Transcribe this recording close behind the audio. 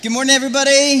Good morning,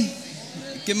 everybody.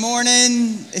 Good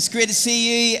morning. It's great to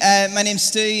see you. My name's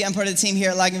Stu. I'm part of the team here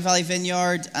at Lagan Valley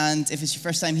Vineyard. And if it's your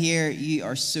first time here, you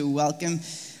are so welcome.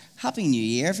 Happy New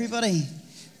Year, everybody.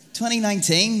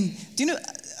 2019. Do you know,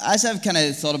 as I've kind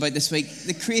of thought about this week,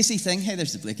 the crazy thing, hey,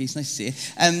 there's the Blickies, nice to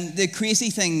see you. The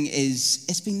crazy thing is,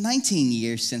 it's been 19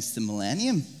 years since the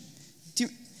millennium.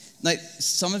 Now,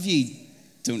 some of you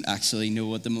don't actually know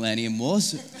what the millennium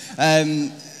was.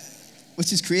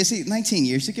 Which is crazy. 19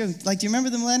 years ago. Do you remember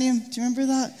the millennium? Do you remember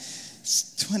that?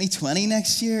 It's 2020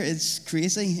 next year. It's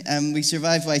crazy. We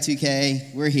survived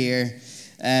Y2K. We're here.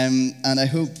 And I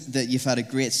hope that you've had a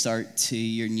great start to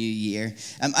your new year.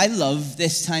 I love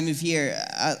this time of year.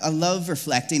 I love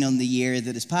reflecting on the year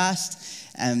that has passed,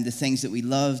 the things that we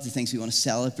love, the things we want to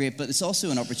celebrate. But it's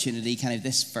also an opportunity, kind of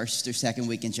this first or second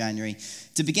week in January,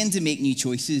 to begin to make new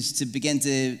choices, to begin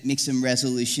to make some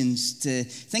resolutions, to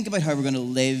think about how we're going to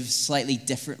live slightly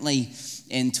differently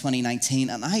in 2019.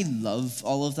 And I love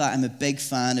all of that. I'm a big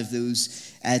fan of those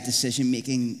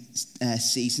decision-making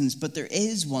seasons. But there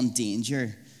is one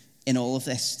danger in all of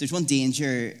this. There's one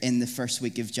danger in the first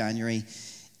week of January.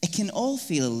 It can all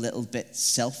feel a little bit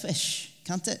selfish,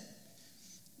 can't it?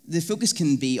 The focus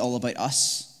can be all about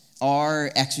us,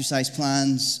 our exercise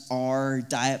plans, our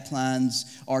diet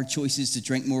plans, our choices to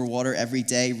drink more water every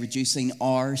day, reducing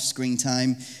our screen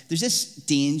time. There's this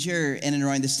danger in and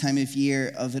around this time of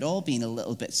year of it all being a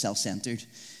little bit self-centered,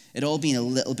 it all being a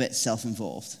little bit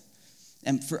self-involved.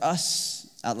 And for us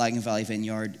at Lagan Valley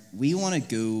Vineyard, we want to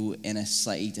go in a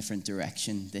slightly different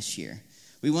direction this year.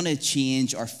 We want to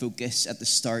change our focus at the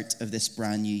start of this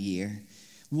brand new year.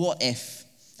 What if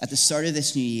at the start of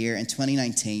this new year in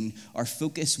 2019, our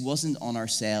focus wasn't on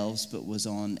ourselves, but was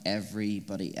on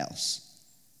everybody else?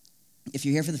 If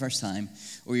you're here for the first time,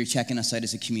 or you're checking us out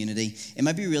as a community, it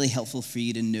might be really helpful for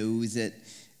you to know that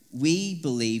we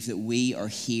believe that we are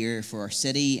here for our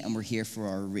city and we're here for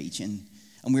our region.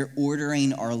 And we're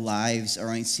ordering our lives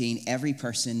around seeing every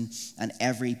person and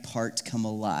every part come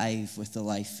alive with the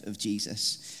life of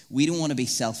Jesus. We don't want to be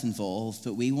self-involved,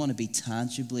 but we want to be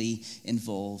tangibly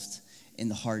involved in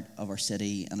the heart of our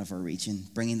city and of our region,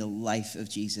 bringing the life of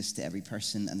Jesus to every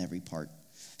person and every part.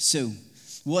 So,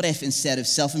 what if instead of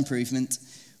self-improvement,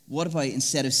 what about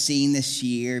instead of seeing this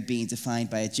year being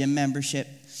defined by a gym membership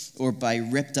or by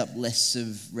ripped up lists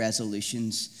of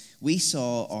resolutions, we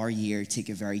saw our year take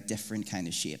a very different kind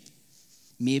of shape.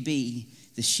 Maybe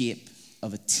the shape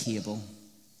of a table,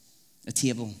 a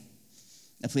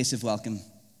place of welcome,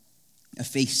 a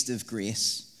feast of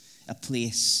grace, a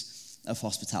place of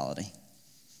hospitality.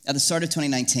 At the start of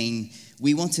 2019,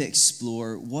 we want to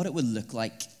explore what it would look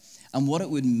like and what it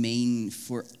would mean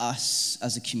for us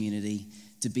as a community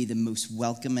to be the most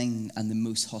welcoming and the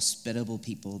most hospitable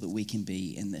people that we can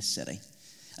be in this city.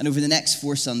 And over the next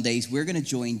 4 Sundays, we're going to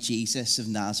join Jesus of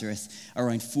Nazareth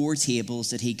around 4 tables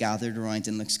that he gathered around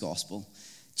in Luke's gospel.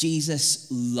 Jesus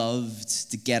loved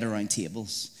to get around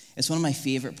tables. It's one of my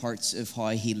favorite parts of how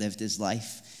he lived his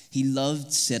life. He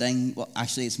loved sitting, well,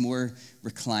 actually it's more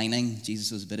reclining.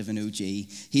 Jesus was a bit of an OG.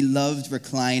 He loved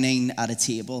reclining at a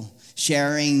table,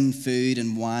 sharing food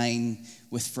and wine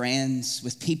with friends,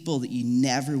 with people that you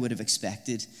never would have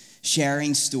expected,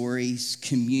 sharing stories,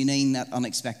 communing at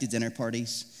unexpected dinner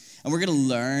parties. And we're going to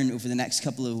learn over the next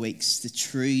couple of weeks the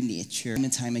true nature, time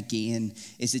and time again,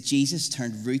 is that Jesus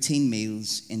turned routine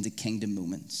meals into kingdom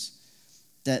moments.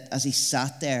 That as he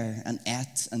sat there and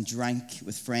ate and drank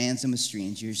with friends and with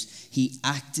strangers, he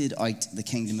acted out the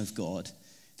kingdom of God,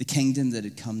 the kingdom that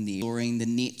had come near, exploring the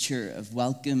nature of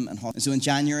welcome and hospitality. So in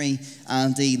January,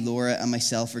 Andy, Laura, and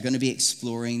myself are going to be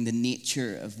exploring the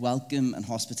nature of welcome and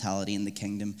hospitality in the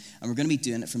kingdom, and we're going to be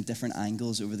doing it from different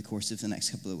angles over the course of the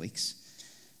next couple of weeks.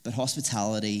 But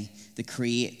hospitality that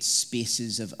creates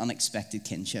spaces of unexpected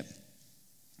kinship.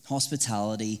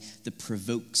 Hospitality that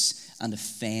provokes and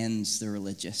offends the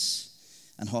religious,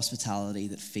 and hospitality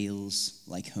that feels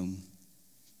like home.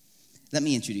 Let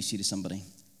me introduce you to somebody.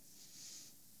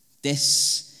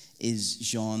 This is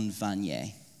Jean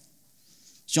Vanier.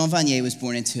 Jean Vanier was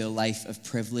born into a life of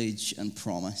privilege and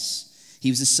promise.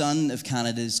 He was the son of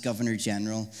Canada's Governor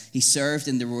General. He served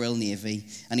in the Royal Navy,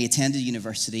 and he attended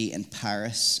university in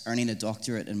Paris, earning a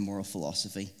doctorate in moral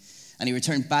philosophy. And he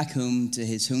returned back home to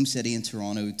his home city in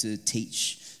Toronto to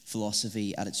teach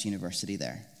philosophy at its university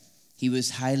there. He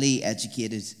was highly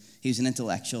educated. He was an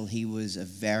intellectual. He was a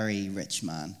very rich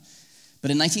man. But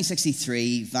in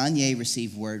 1963, Vanier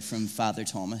received word from Father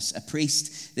Thomas, a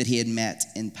priest that he had met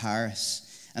in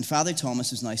Paris. And Father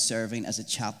Thomas was now serving as a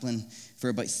chaplain for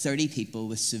about 30 people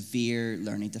with severe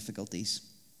learning difficulties.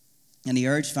 And he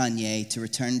urged Vanier to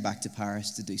return back to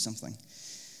Paris to do something.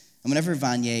 And whenever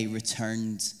Vanier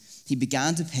returned, he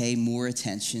began to pay more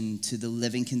attention to the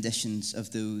living conditions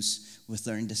of those with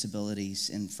learning disabilities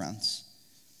in France.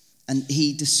 And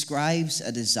he describes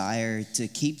a desire to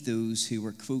keep those who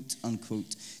were quote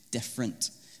unquote different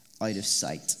out of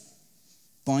sight,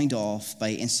 bound off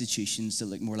by institutions that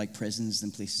look more like prisons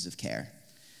than places of care.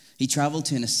 He traveled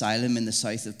to an asylum in the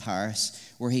south of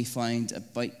Paris where he found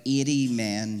about 80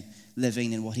 men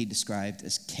living in what he described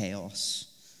as chaos.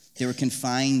 They were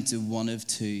confined to one of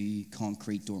two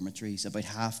concrete dormitories, about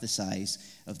half the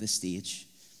size of the stage.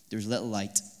 There was little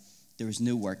light, there was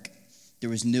no work, there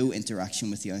was no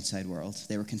interaction with the outside world.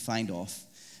 They were confined off,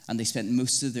 and they spent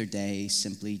most of their days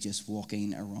simply just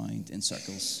walking around in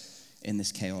circles in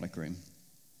this chaotic room.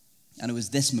 And it was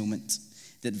this moment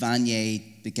that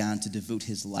Vanier began to devote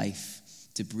his life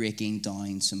to breaking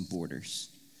down some borders.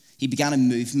 He began a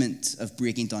movement of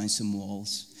breaking down some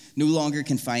walls. No longer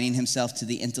confining himself to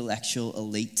the intellectual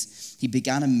elite, he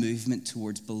began a movement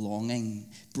towards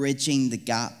belonging, bridging the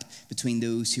gap between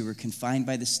those who were confined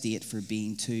by the state for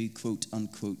being too, quote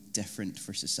unquote, different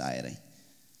for society.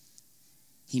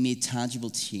 He made tangible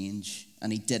change,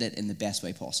 and he did it in the best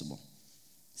way possible,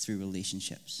 through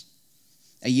relationships.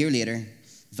 A year later,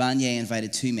 Vanier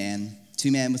invited two men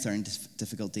with learning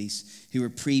difficulties who were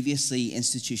previously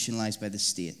institutionalized by the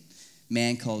state,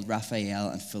 men called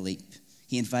Raphael and Philippe.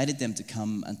 He invited them to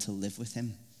come and to live with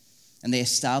him. And they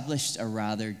established a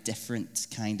rather different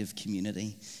kind of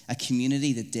community, a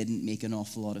community that didn't make an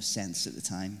awful lot of sense at the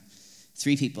time.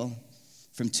 3 people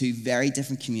from 2 very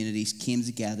different communities came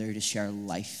together to share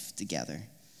life together.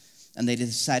 And they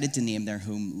decided to name their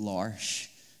home L'Arche,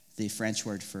 the French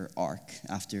word for ark,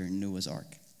 after Noah's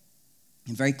Ark.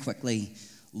 And very quickly,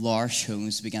 L'Arche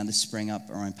homes began to spring up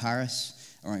around Paris,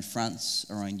 around France,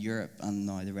 around Europe, and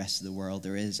now the rest of the world.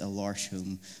 There is a L'Arche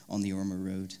home on the Ormeau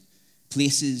Road.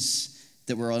 Places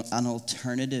that were an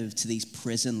alternative to these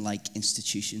prison-like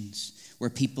institutions, where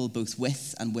people both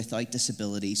with and without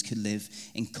disabilities could live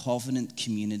in covenant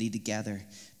community together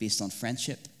based on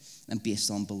friendship and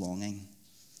based on belonging.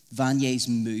 Vanier's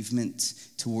movement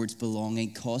towards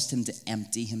belonging caused him to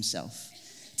empty himself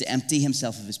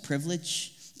of his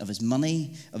privilege, of his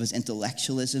money, of his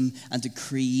intellectualism, and to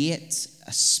create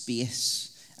a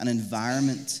space, an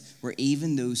environment where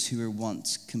even those who were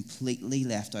once completely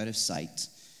left out of sight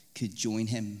could join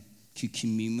him, could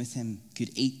commune with him, could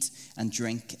eat and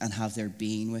drink and have their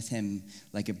being with him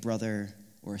like a brother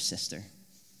or a sister.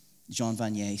 Jean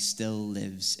Vanier still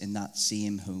lives in that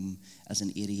same home as an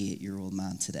 88-year-old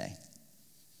man today.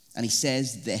 And he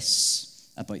says this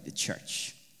about the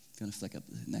church. If you want to flick up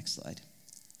the next slide.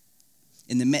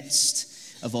 In the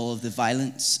midst of all of the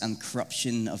violence and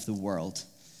corruption of the world,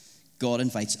 God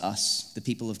invites us, the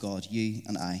people of God, you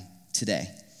and I, today,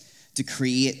 to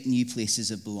create new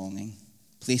places of belonging,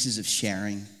 places of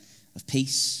sharing, of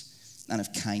peace, and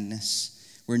of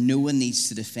kindness, where no one needs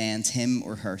to defend him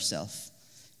or herself.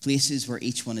 Places where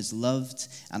each one is loved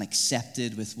and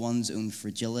accepted with one's own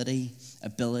fragility,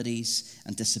 abilities,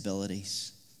 and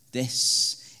disabilities.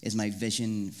 This is my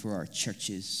vision for our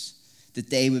churches,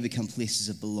 that they would become places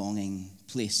of belonging,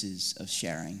 places of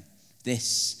sharing.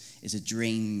 This is a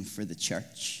dream for the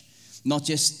church. Not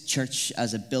just church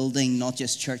as a building, not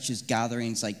just church as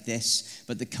gatherings like this,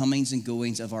 but the comings and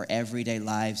goings of our everyday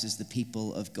lives as the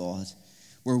people of God,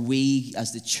 where we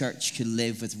as the church could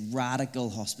live with radical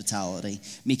hospitality,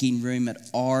 making room at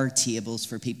our tables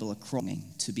for people across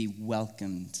to be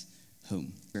welcomed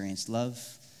home. Experience love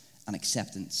and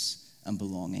acceptance and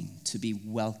belonging, to be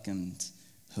welcomed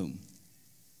home.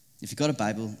 If you've got a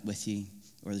Bible with you,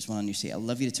 or there's one on your seat, I'd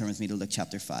love you to turn with me to Luke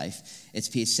chapter 5. It's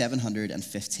page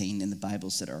 715 in the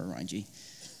Bibles that are around you.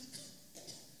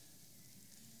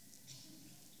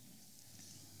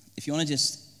 If you want to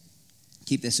just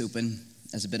keep this open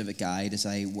as a bit of a guide as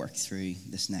I work through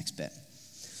this next bit.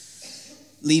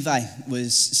 Levi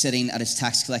was sitting at his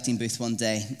tax collecting booth one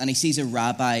day, and he sees a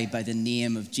rabbi by the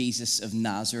name of Jesus of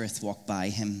Nazareth walk by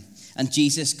him. And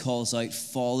Jesus calls out,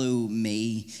 "Follow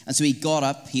me." And so he got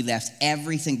up, he left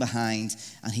everything behind,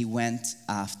 and he went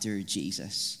after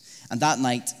Jesus. And that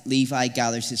night, Levi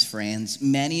gathers his friends,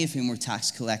 many of whom were tax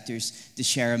collectors, to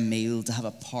share a meal, to have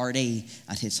a party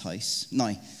at his house.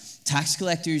 Now, tax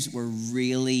collectors were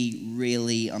really,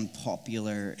 really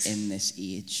unpopular in this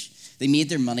age. They made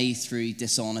their money through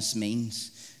dishonest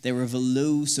means. They were of a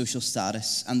low social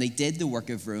status, and they did the work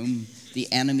of Rome,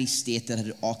 the enemy state that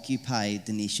had occupied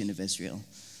the nation of Israel.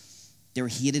 They were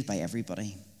hated by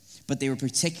everybody, but they were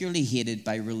particularly hated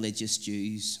by religious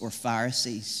Jews or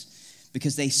Pharisees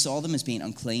because they saw them as being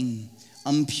unclean,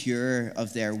 impure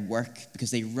of their work,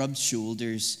 because they rubbed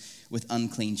shoulders with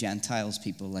unclean Gentiles,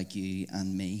 people like you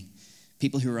and me.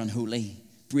 people who were unholy,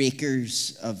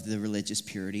 breakers of the religious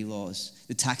purity laws.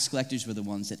 The tax collectors were the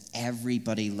ones that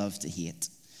everybody loved to hate.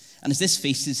 And as this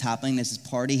feast is happening, as this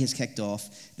party has kicked off,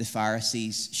 the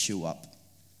Pharisees show up.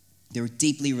 They were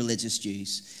deeply religious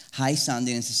Jews, high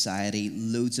standing in society,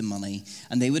 loads of money,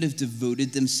 and they would have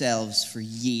devoted themselves for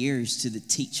years to the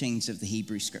teachings of the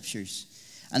Hebrew Scriptures.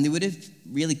 And they would have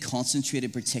really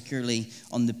concentrated particularly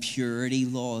on the purity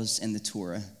laws in the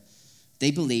Torah. They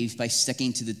believed by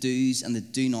sticking to the do's and the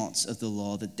do-nots of the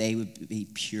law that they would be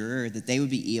pure, that they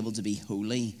would be able to be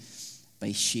holy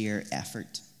by sheer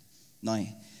effort. Now,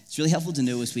 it's really helpful to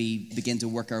know as we begin to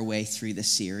work our way through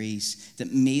this series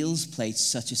that meals played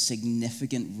such a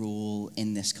significant role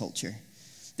in this culture.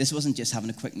 This wasn't just having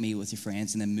a quick meal with your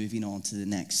friends and then moving on to the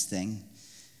next thing.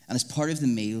 And as part of the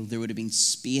meal, there would have been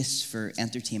space for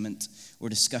entertainment or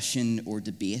discussion or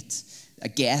debate. A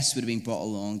guest would have been brought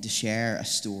along to share a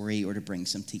story or to bring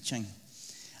some teaching.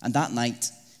 And that night,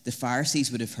 the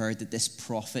Pharisees would have heard that this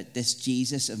prophet, this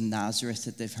Jesus of Nazareth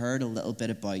that they've heard a little bit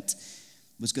about,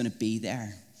 was going to be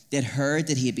there. They'd heard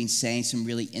that he had been saying some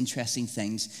really interesting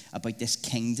things about this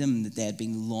kingdom that they had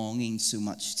been longing so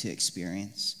much to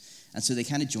experience. And so they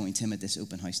kind of joined him at this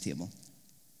open house table.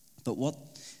 But what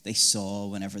they saw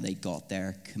whenever they got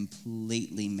there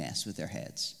completely messed with their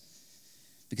heads.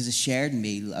 Because a shared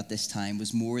meal at this time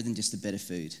was more than just a bit of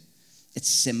food. It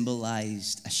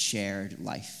symbolized a shared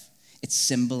life. It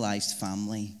symbolized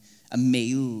family. A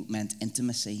meal meant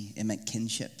intimacy. It meant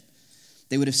kinship.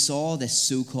 They would have saw this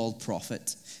so-called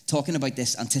prophet talking about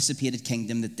this anticipated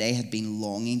kingdom that they had been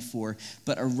longing for.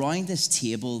 But around this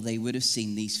table, they would have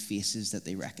seen these faces that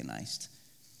they recognized.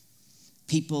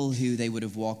 People who they would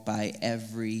have walked by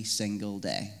every single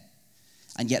day.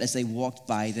 And yet as they walked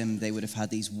by them, they would have had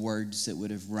these words that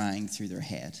would have rang through their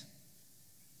head.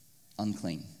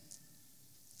 Unclean,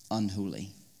 unholy,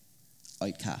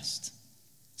 outcast,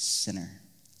 sinner.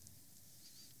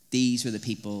 These were the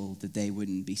people that they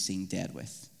wouldn't be seen dead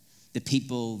with. The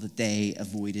people that they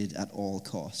avoided at all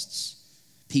costs.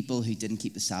 People who didn't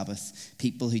keep the Sabbath.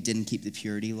 People who didn't keep the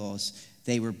purity laws.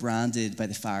 They were branded by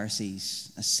the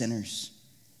Pharisees as sinners.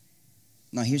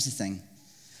 Now here's the thing.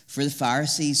 For the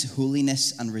Pharisees,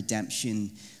 holiness and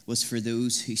redemption was for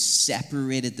those who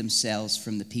separated themselves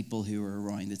from the people who were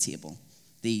around the table.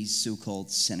 These so-called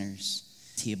sinners.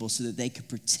 Table so that they could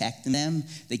protect them.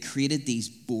 They created these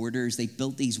borders. They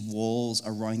built these walls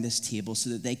around this table so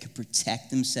that they could protect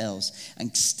themselves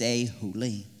and stay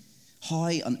holy.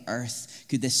 How on earth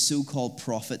could this so-called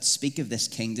prophet speak of this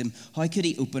kingdom? How could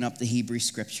he open up the Hebrew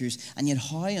Scriptures? And yet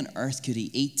how on earth could he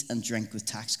eat and drink with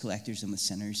tax collectors and with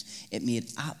sinners? It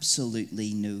made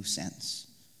absolutely no sense.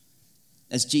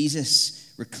 As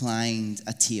Jesus reclined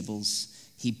at tables,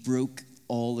 he broke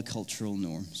all the cultural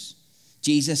norms.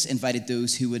 Jesus invited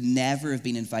those who would never have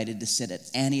been invited to sit at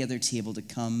any other table to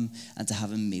come and to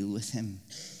have a meal with him.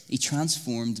 He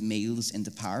transformed meals into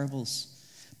parables.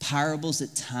 Parables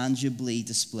that tangibly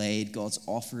displayed God's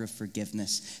offer of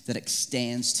forgiveness that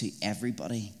extends to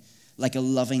everybody. Like a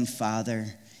loving father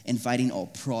inviting all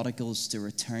prodigals to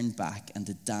return back and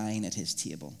to dine at his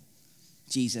table.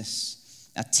 Jesus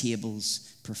at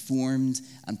tables performed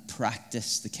and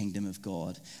practiced the kingdom of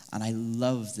God. And I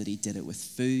love that he did it with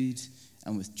food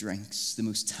and with drinks, the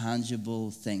most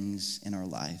tangible things in our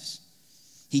lives.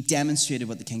 He demonstrated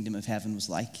what the kingdom of heaven was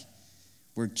like,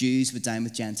 where Jews would dine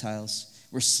with Gentiles,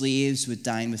 where slaves would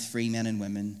dine with free men and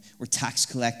women, where tax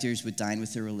collectors would dine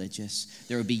with the religious.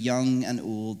 There would be young and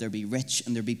old, there would be rich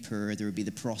and there would be poor, there would be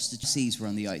the prostitutes were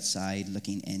on the outside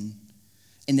looking in.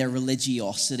 In their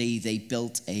religiosity, they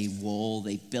built a wall,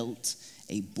 they built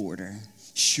a border.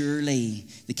 Surely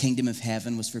the kingdom of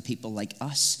heaven was for people like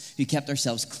us, who kept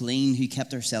ourselves clean, who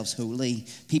kept ourselves holy,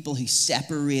 people who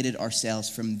separated ourselves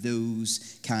from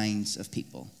those kinds of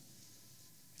people.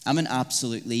 I'm in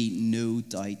absolutely no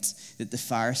doubt that the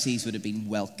Pharisees would have been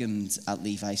welcomed at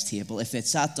Levi's table. If they'd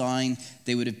sat down,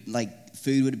 they would have,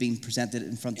 food would have been presented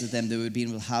in front of them. They would have been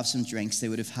able to have some drinks. They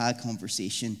would have had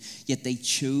conversation. Yet they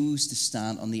chose to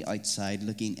stand on the outside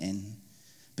looking in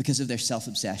because of their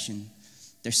self-obsession,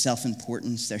 their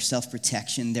self-importance, their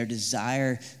self-protection, their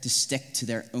desire to stick to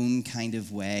their own kind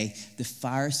of way. The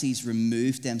Pharisees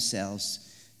removed themselves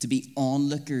to be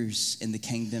onlookers in the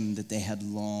kingdom that they had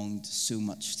longed so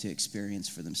much to experience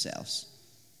for themselves.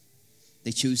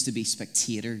 They chose to be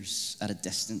spectators at a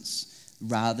distance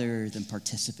rather than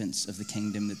participants of the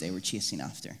kingdom that they were chasing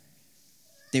after.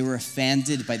 They were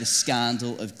offended by the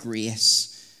scandal of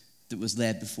grace that was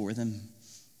laid before them.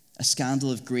 A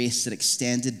scandal of grace that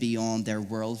extended beyond their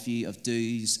worldview of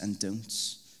do's and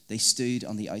don'ts. They stood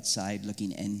on the outside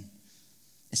looking in.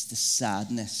 It's the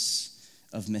sadness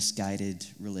of misguided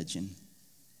religion.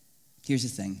 Here's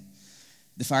the thing.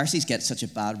 The Pharisees get such a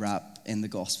bad rap in the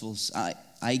Gospels.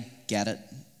 I get it,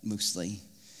 mostly.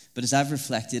 But as I've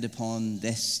reflected upon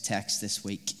this text this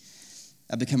week,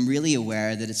 I've become really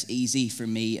aware that it's easy for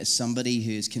me, as somebody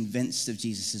who is convinced of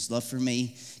Jesus' love for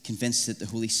me, convinced that the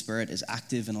Holy Spirit is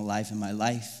active and alive in my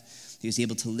life, who is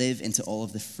able to live into all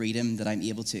of the freedom that I'm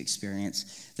able to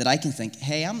experience, that I can think,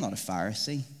 hey, I'm not a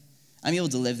Pharisee. I'm able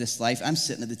to live this life. I'm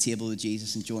sitting at the table with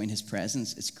Jesus, enjoying his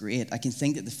presence. It's great. I can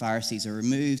think that the Pharisees are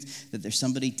removed, that there's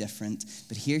somebody different.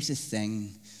 But here's the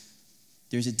thing.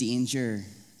 There's a danger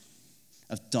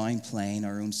of downplaying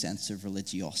our own sense of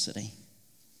religiosity,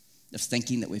 of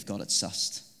thinking that we've got it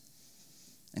sussed.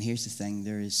 And here's the thing,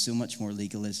 there is so much more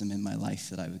legalism in my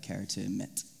life that I would care to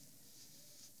admit.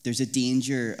 There's a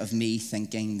danger of me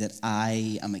thinking that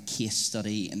I am a case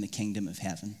study in the kingdom of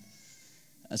heaven.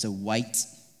 As a white,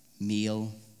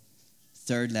 male,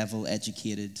 third-level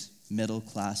educated,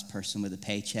 middle-class person with a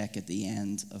paycheck at the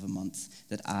end of a month,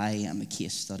 that I am a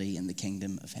case study in the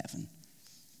kingdom of heaven.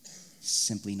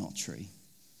 Simply not true.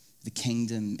 The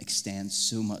kingdom extends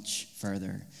so much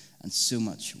further and so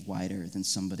much wider than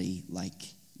somebody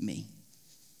like me.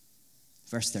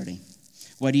 Verse 30.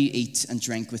 Why do you eat and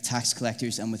drink with tax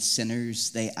collectors and with sinners?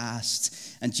 They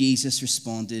asked. And Jesus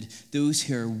responded, those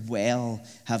who are well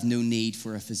have no need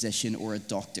for a physician or a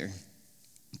doctor,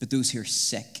 but those who are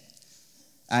sick.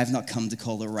 I have not come to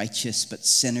call the righteous, but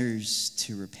sinners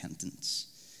to repentance.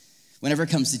 Whenever it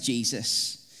comes to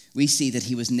Jesus, we see that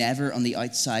he was never on the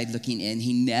outside looking in.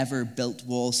 He never built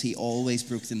walls. He always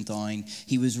broke them down.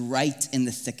 He was right in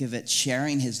the thick of it,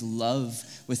 sharing his love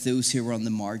with those who were on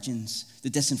the margins, the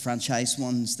disenfranchised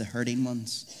ones, the hurting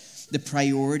ones. The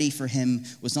priority for him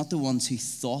was not the ones who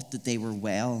thought that they were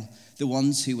well, the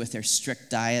ones who with their strict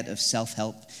diet of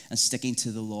self-help and sticking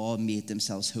to the law made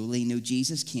themselves holy. No,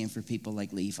 Jesus came for people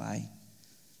like Levi,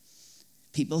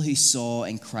 people who saw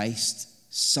in Christ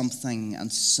something and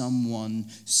someone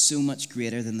so much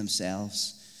greater than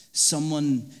themselves,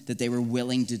 someone that they were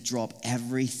willing to drop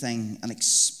everything and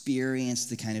experience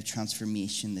the kind of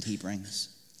transformation that he brings.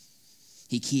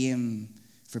 He came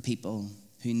for people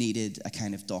who needed a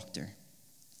kind of doctor.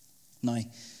 Now,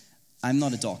 I'm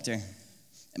not a doctor.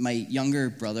 My younger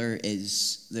brother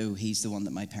is, though he's the one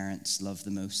that my parents love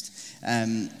the most.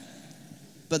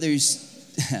 But there's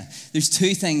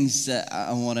two things that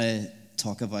I want to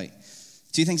talk about.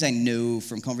 Two things I know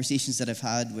from conversations that I've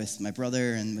had with my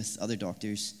brother and with other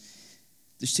doctors.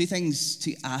 There's two things,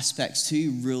 two aspects,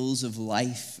 two rules of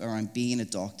life around being a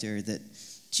doctor that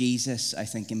Jesus, I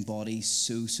think, embodies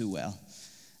so well.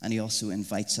 And he also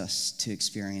invites us to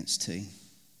experience too.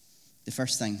 The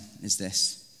first thing is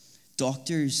this.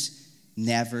 Doctors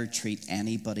never treat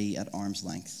anybody at arm's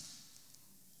length.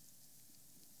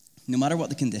 No matter what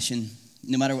the condition,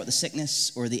 no matter what the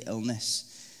sickness or the illness,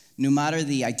 no matter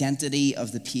the identity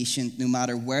of the patient, no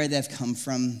matter where they've come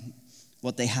from,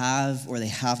 what they have or they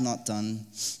have not done,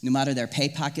 no matter their pay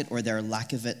packet or their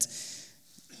lack of it,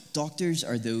 doctors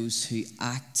are those who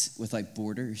act without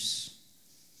borders.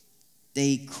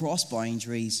 They cross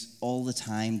boundaries all the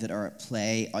time that are at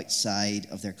play outside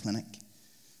of their clinic.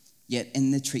 Yet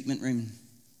in the treatment room,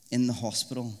 in the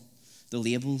hospital, the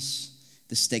labels,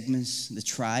 the stigmas, the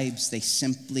tribes, they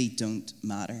simply don't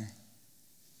matter.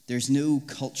 There's no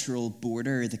cultural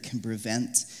border that can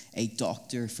prevent a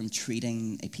doctor from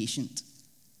treating a patient.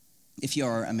 If you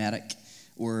are a medic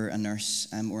or a nurse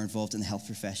or involved in the health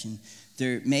profession,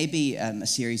 there may be a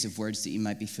series of words that you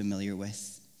might be familiar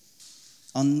with.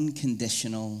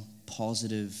 Unconditional,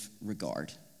 positive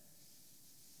regard.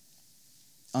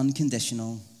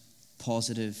 Unconditional,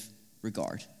 positive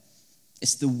regard.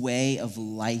 It's the way of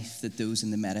life that those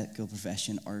in the medical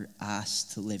profession are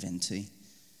asked to live into,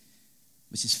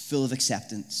 which is full of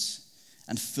acceptance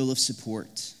and full of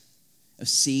support, of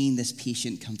seeing this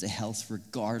patient come to health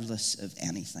regardless of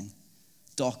anything.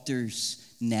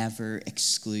 Doctors never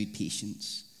exclude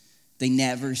patients. They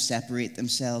never separate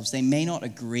themselves. They may not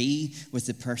agree with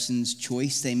the person's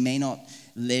choice. They may not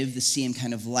live the same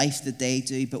kind of life that they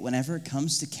do, but whenever it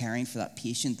comes to caring for that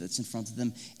patient that's in front of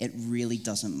them, it really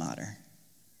doesn't matter.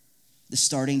 The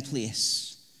starting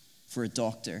place for a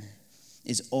doctor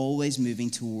is always moving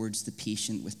towards the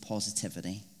patient with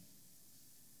positivity.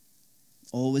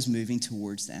 Always moving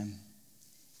towards them.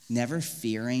 Never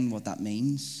fearing what that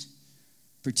means.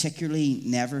 Particularly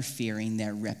never fearing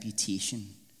their reputation,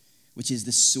 which is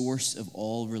the source of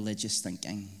all religious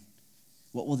thinking.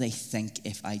 What will they think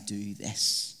if I do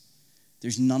this?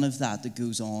 There's none of that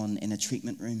goes on in a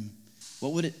treatment room.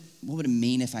 What would it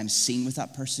mean if I'm seen with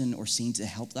that person or seen to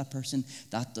help that person?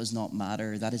 That does not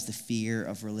matter. That is the fear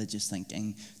of religious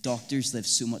thinking. Doctors live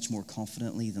so much more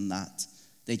confidently than that.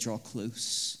 They draw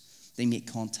close. They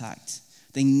make contact.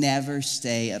 They never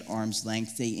stay at arm's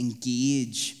length. They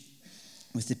engage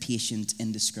with the patient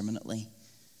indiscriminately.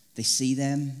 They see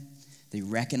them, they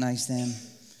recognize them,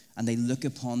 and they look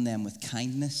upon them with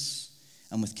kindness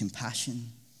and with compassion,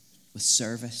 with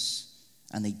service,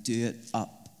 and they do it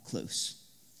up close.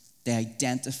 They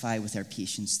identify with their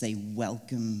patients. They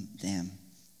welcome them.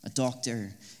 A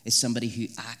doctor is somebody who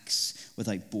acts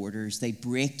without borders. They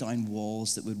break down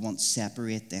walls that would once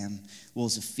separate them.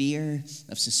 Walls of fear,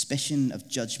 of suspicion, of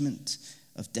judgment,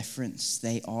 of difference.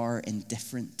 They are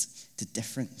indifferent to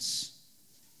difference.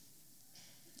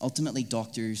 Ultimately,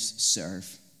 doctors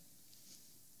serve.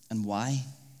 And why?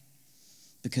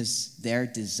 Because their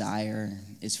desire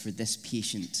is for this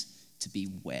patient to be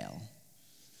well.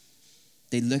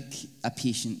 They look at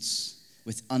patients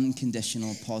with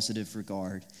unconditional positive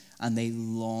regard, and they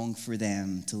long for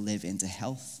them to live into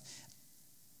health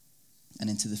and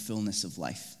into the fullness of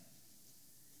life.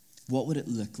 What would it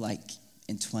look like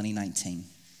in 2019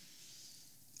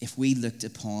 if we looked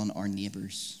upon our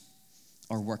neighbors,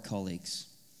 our work colleagues,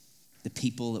 the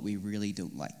people that we really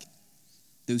don't like,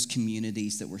 those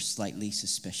communities that we're slightly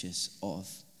suspicious of?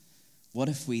 What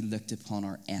if we looked upon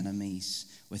our enemies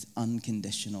with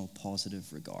unconditional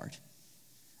positive regard?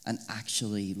 And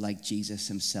actually, like Jesus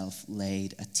himself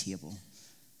laid a table,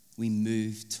 we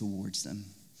moved towards them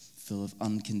full of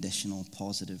unconditional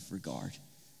positive regard.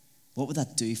 What would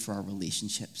that do for our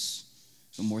relationships?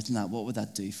 But more than that, what would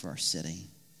that do for our city?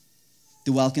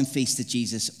 The welcome feast that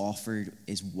Jesus offered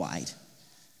is wide.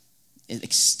 It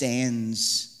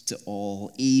extends to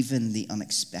all, even the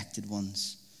unexpected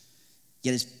ones.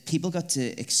 Yet as people got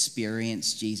to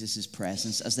experience Jesus'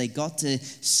 presence, as they got to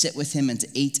sit with him and to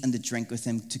eat and to drink with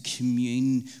him, to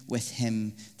commune with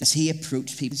him, as he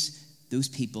approached people, those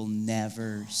people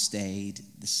never stayed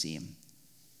the same.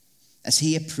 As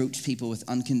he approached people with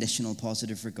unconditional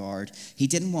positive regard, he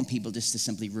didn't want people just to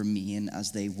simply remain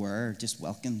as they were, just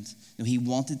welcomed. No, he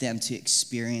wanted them to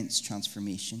experience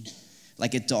transformation.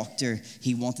 Like a doctor,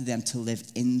 he wanted them to live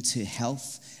into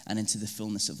health and into the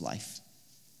fullness of life.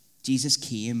 Jesus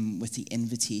came with the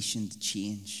invitation to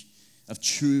change, of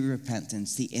true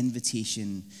repentance, the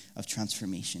invitation of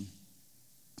transformation.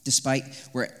 Despite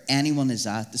where anyone is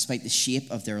at, despite the shape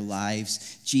of their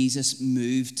lives, Jesus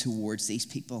moved towards these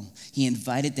people. He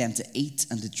invited them to eat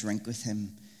and to drink with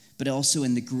him. But also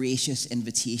in the gracious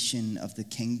invitation of the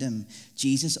kingdom,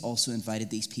 Jesus also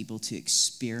invited these people to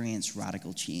experience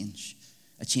radical change.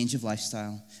 A change of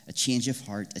lifestyle, a change of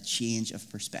heart, a change of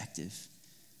perspective.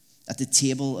 At the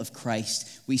table of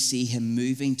Christ, we see him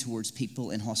moving towards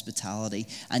people in hospitality,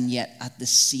 and yet at the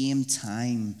same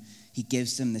time, he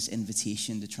gives them this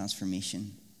invitation to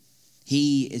transformation.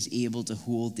 He is able to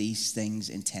hold these things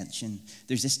in tension.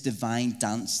 There's this divine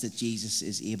dance that Jesus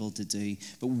is able to do,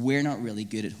 but we're not really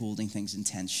good at holding things in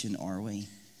tension, are we?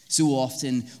 So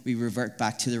often we revert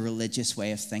back to the religious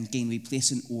way of thinking. We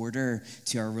place an order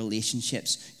to our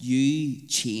relationships. You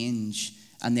change,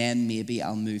 and then maybe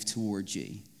I'll move towards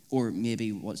you. Or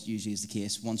maybe what usually is the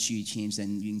case, once you change,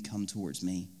 then you can come towards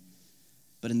me.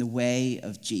 But in the way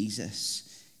of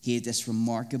Jesus, he had this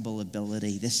remarkable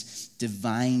ability, this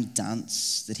divine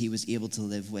dance that he was able to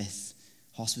live with,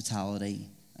 hospitality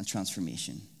and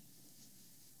transformation.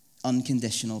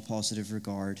 Unconditional positive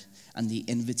regard and the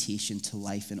invitation to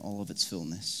life in all of its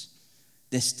fullness.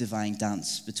 This divine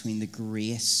dance between the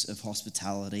grace of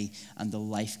hospitality and the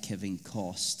life-giving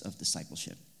cost of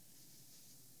discipleship.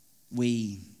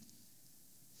 We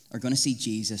are going to see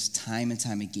Jesus time and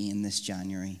time again this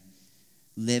January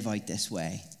live out this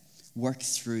way, work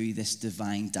through this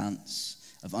divine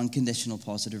dance of unconditional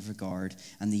positive regard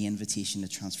and the invitation to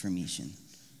transformation,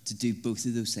 to do both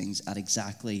of those things at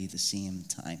exactly the same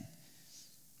time.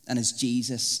 And as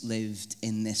Jesus lived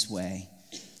in this way,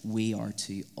 we are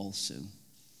to also.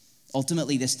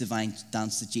 Ultimately, this divine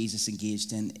dance that Jesus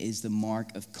engaged in is the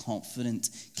mark of confident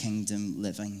kingdom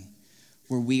living,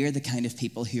 where we are the kind of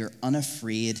people who are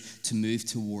unafraid to move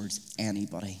towards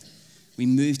anybody. We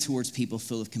move towards people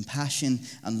full of compassion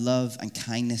and love and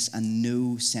kindness and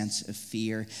no sense of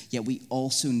fear. Yet we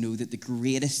also know that the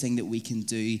greatest thing that we can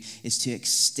do is to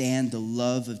extend the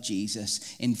love of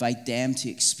Jesus, invite them to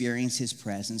experience his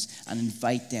presence, and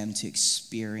invite them to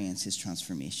experience his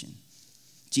transformation.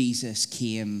 Jesus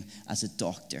came as a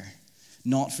doctor,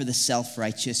 not for the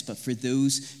self-righteous, but for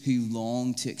those who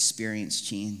long to experience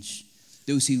change.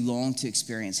 Those who long to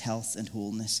experience health and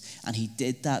wholeness. And he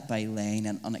did that by laying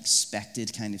an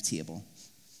unexpected kind of table.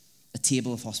 A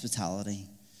table of hospitality.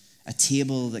 A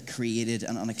table that created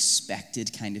an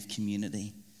unexpected kind of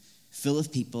community. full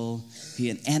of people who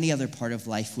in any other part of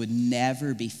life would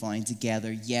never be found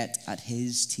together, yet at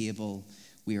his table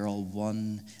we are all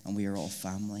one and we are all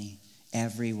family.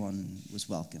 Everyone was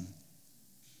welcome.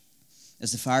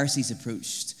 As the Pharisees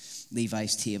approached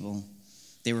Levi's table,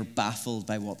 they were baffled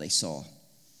by what they saw.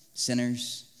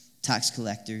 Sinners, tax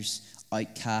collectors,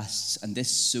 outcasts, and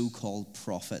this so-called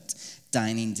prophet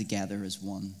dining together as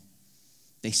one.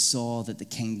 They saw that the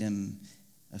kingdom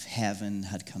of heaven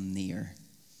had come near,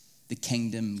 the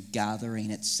kingdom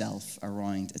gathering itself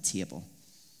around a table.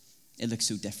 It looked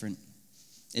so different.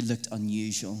 It looked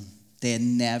unusual. They had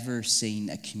never seen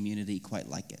a community quite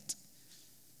like it.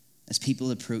 As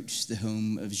people approached the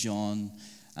home of Jean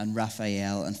and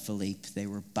Raphael and Philippe, they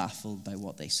were baffled by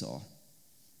what they saw.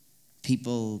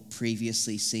 People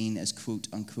previously seen as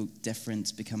quote-unquote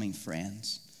different becoming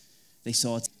friends. They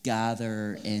saw it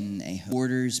gather in a home.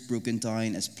 Borders broken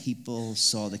down as people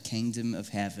saw the kingdom of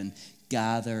heaven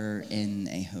gather in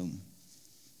a home.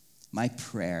 My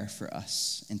prayer for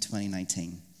us in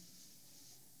 2019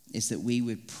 is that we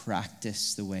would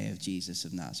practice the way of Jesus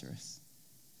of Nazareth,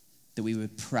 that we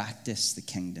would practice the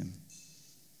kingdom,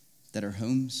 that our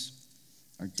homes,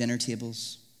 our dinner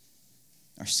tables,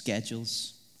 our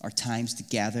schedules, our times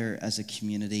together as a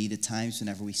community, the times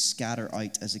whenever we scatter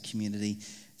out as a community,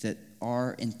 that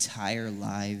our entire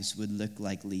lives would look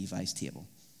like Levi's table,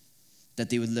 that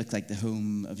they would look like the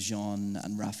home of Jean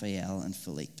and Raphael and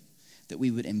Philippe, that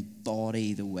we would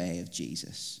embody the way of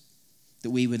Jesus, that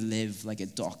we would live like a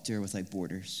doctor without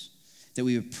borders, that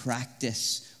we would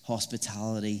practice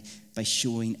hospitality by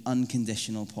showing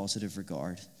unconditional positive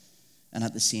regard, and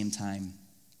at the same time,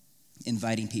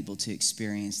 inviting people to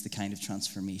experience the kind of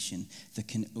transformation that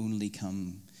can only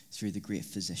come through the great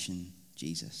physician,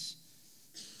 Jesus.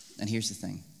 And here's the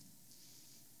thing.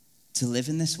 To live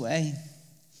in this way,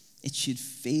 it should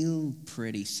feel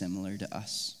pretty similar to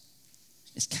us.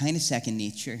 It's kind of second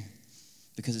nature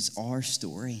because it's our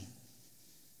story.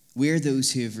 We're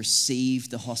those who have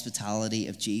received the hospitality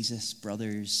of Jesus,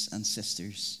 brothers and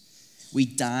sisters. We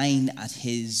dine at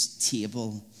his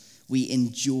table. We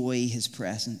enjoy his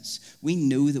presence. We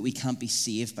know that we can't be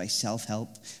saved by self-help,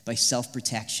 by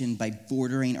self-protection, by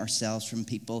bordering ourselves from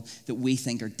people that we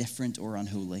think are different or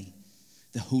unholy.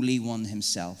 The Holy One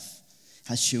himself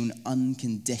has shown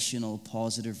unconditional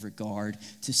positive regard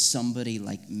to somebody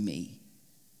like me.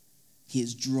 He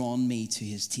has drawn me to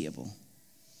his table.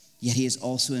 Yet he has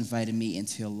also invited me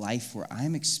into a life where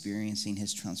I'm experiencing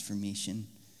his transformation.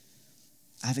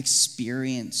 You've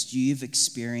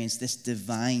experienced this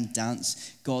divine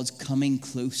dance, God's coming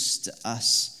close to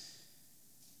us,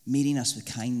 meeting us with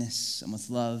kindness and with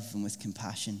love and with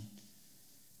compassion.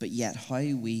 But yet how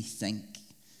we think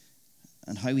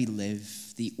and how we live,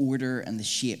 the order and the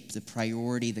shape, the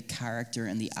priority, the character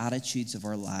and the attitudes of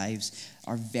our lives,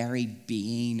 our very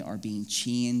being are being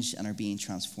changed and are being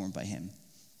transformed by him.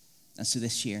 And so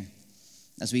this year,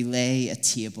 as we lay a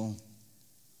table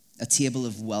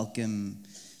of welcome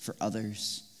for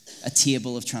others, a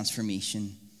table of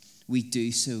transformation, we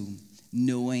do so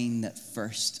knowing that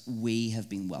first we have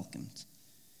been welcomed.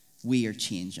 We are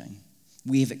changing.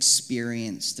 We have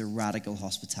experienced the radical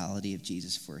hospitality of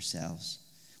Jesus for ourselves.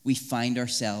 We find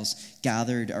ourselves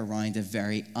gathered around a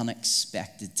very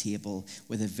unexpected table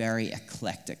with a very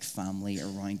eclectic family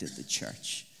around at the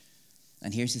church.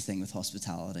 And here's the thing with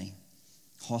hospitality.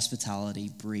 Hospitality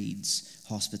breeds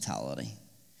hospitality.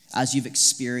 As you've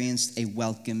experienced a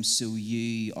welcome, so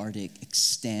you are to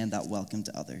extend that welcome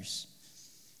to others.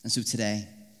 And so today,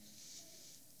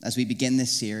 as we begin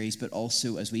this series, but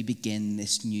also as we begin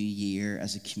this new year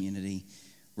as a community,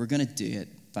 we're going to do it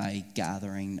by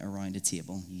gathering around a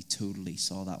table. You totally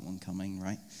saw that one coming,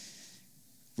 right?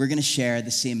 We're going to share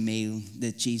the same meal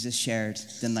that Jesus shared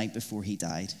the night before he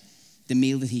died, the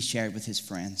meal that he shared with his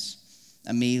friends,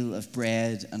 a meal of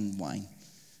bread and wine,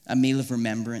 a meal of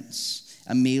remembrance,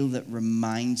 a meal that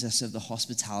reminds us of the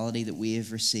hospitality that we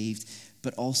have received,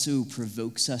 but also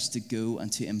provokes us to go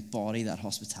and to embody that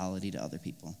hospitality to other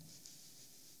people.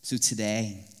 So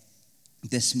today,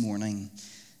 this morning,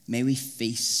 may we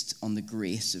feast on the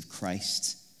grace of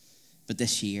Christ. But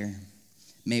this year,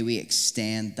 may we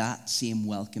extend that same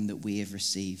welcome that we have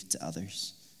received to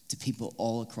others, to people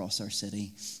all across our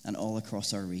city and all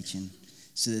across our region,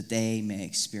 so that they may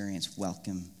experience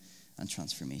welcome and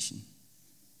transformation.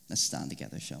 Let's stand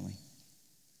together, shall we?